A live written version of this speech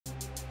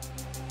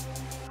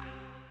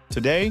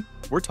Today,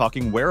 we're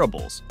talking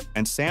wearables,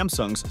 and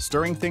Samsung's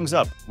stirring things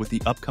up with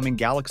the upcoming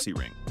Galaxy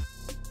Ring.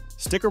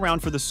 Stick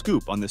around for the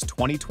scoop on this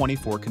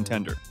 2024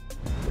 contender.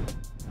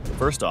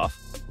 First off,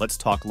 let's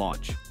talk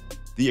launch.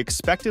 The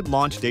expected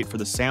launch date for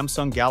the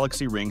Samsung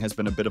Galaxy Ring has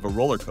been a bit of a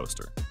roller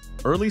coaster.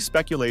 Early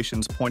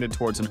speculations pointed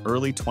towards an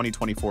early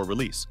 2024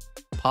 release,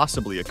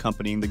 possibly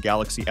accompanying the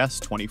Galaxy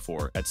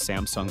S24 at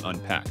Samsung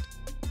Unpacked.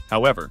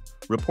 However,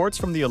 reports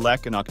from the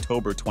Elec in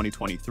October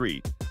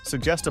 2023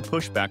 suggest a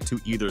pushback to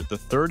either the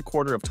third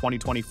quarter of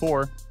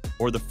 2024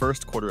 or the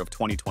first quarter of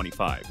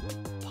 2025,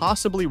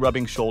 possibly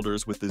rubbing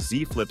shoulders with the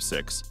Z Flip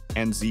 6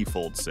 and Z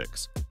Fold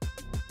 6.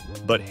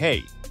 But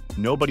hey,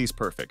 nobody's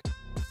perfect,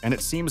 and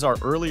it seems our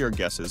earlier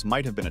guesses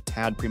might have been a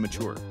tad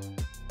premature.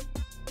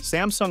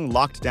 Samsung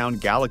locked down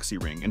Galaxy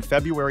Ring in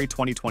February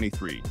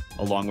 2023,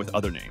 along with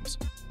other names.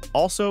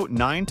 Also,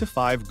 9 to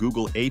 5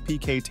 Google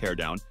APK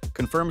teardown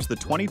confirms the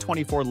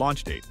 2024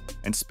 launch date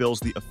and spills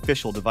the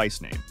official device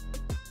name.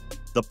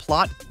 The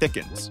plot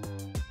thickens.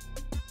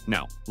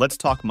 Now, let's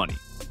talk money.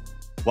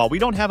 While we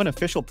don't have an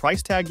official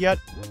price tag yet,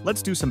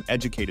 let's do some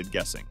educated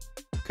guessing.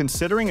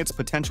 Considering its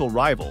potential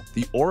rival,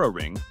 the Oura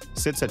Ring,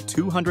 sits at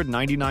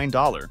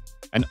 $299,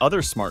 and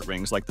other smart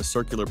rings like the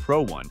Circular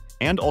Pro 1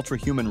 and Ultra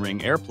Human Ring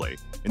AirPlay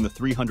in the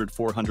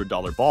 $300–400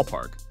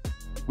 ballpark,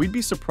 we'd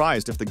be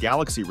surprised if the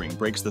Galaxy Ring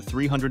breaks the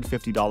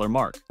 $350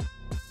 mark.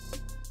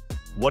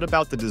 What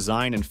about the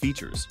design and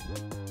features?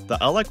 The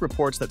Elec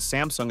reports that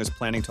Samsung is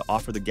planning to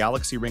offer the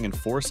Galaxy Ring in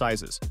 4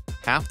 sizes,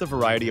 half the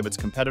variety of its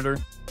competitor,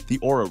 the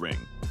Oura Ring.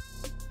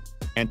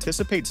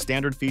 Anticipate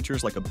standard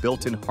features like a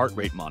built-in heart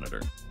rate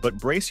monitor, but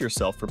brace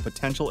yourself for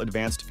potential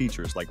advanced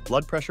features like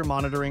blood pressure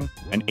monitoring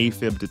and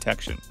AFib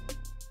detection.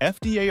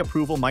 FDA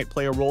approval might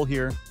play a role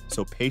here,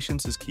 so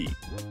patience is key.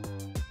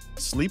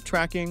 Sleep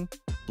tracking,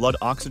 blood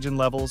oxygen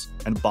levels,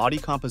 and body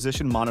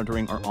composition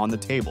monitoring are on the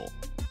table,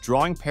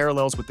 drawing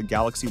parallels with the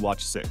Galaxy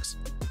Watch 6.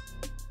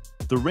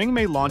 The Ring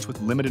may launch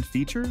with limited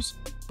features,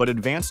 but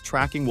advanced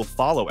tracking will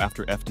follow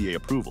after FDA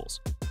approvals.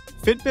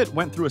 Fitbit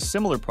went through a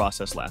similar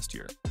process last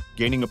year,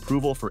 gaining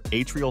approval for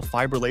atrial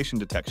fibrillation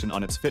detection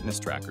on its fitness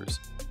trackers.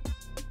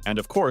 And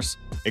of course,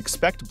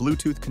 expect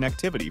Bluetooth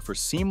connectivity for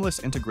seamless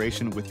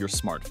integration with your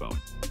smartphone.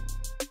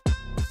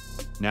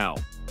 Now,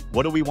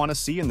 what do we want to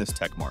see in this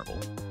tech marvel?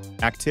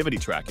 Activity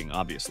tracking,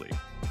 obviously.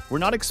 We're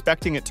not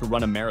expecting it to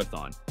run a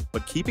marathon,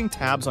 but keeping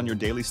tabs on your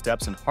daily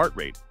steps and heart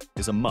rate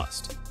is a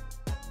must.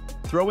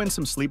 Throw in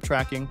some sleep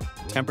tracking,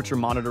 temperature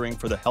monitoring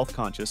for the health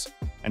conscious,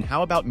 and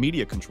how about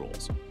media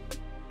controls?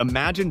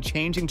 Imagine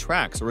changing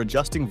tracks or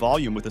adjusting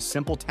volume with a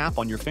simple tap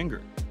on your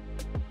finger.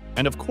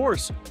 And of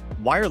course,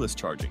 wireless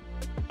charging,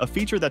 a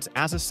feature that's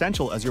as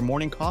essential as your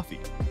morning coffee.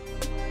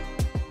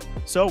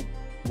 So,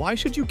 why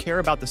should you care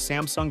about the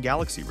Samsung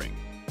Galaxy Ring?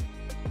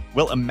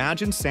 Well,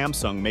 imagine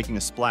Samsung making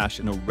a splash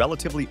in a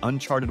relatively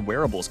uncharted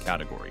wearables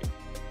category.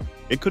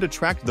 It could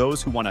attract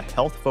those who want a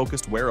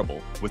health-focused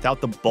wearable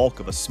without the bulk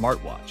of a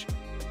smartwatch.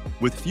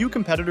 With few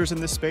competitors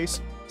in this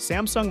space,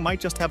 Samsung might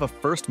just have a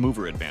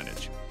first-mover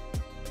advantage.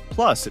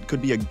 Plus, it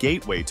could be a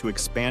gateway to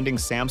expanding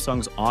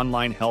Samsung's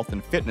online health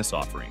and fitness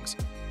offerings,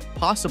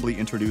 possibly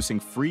introducing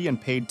free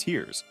and paid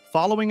tiers,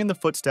 following in the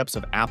footsteps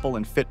of Apple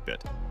and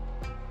Fitbit.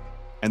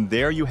 And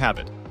there you have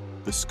it,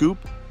 the scoop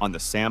on the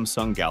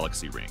Samsung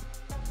Galaxy Ring.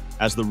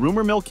 As the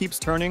rumor mill keeps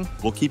turning,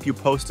 we'll keep you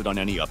posted on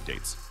any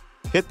updates.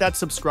 Hit that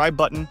subscribe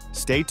button,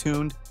 stay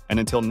tuned, and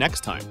until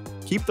next time,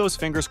 keep those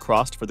fingers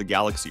crossed for the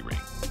Galaxy Ring.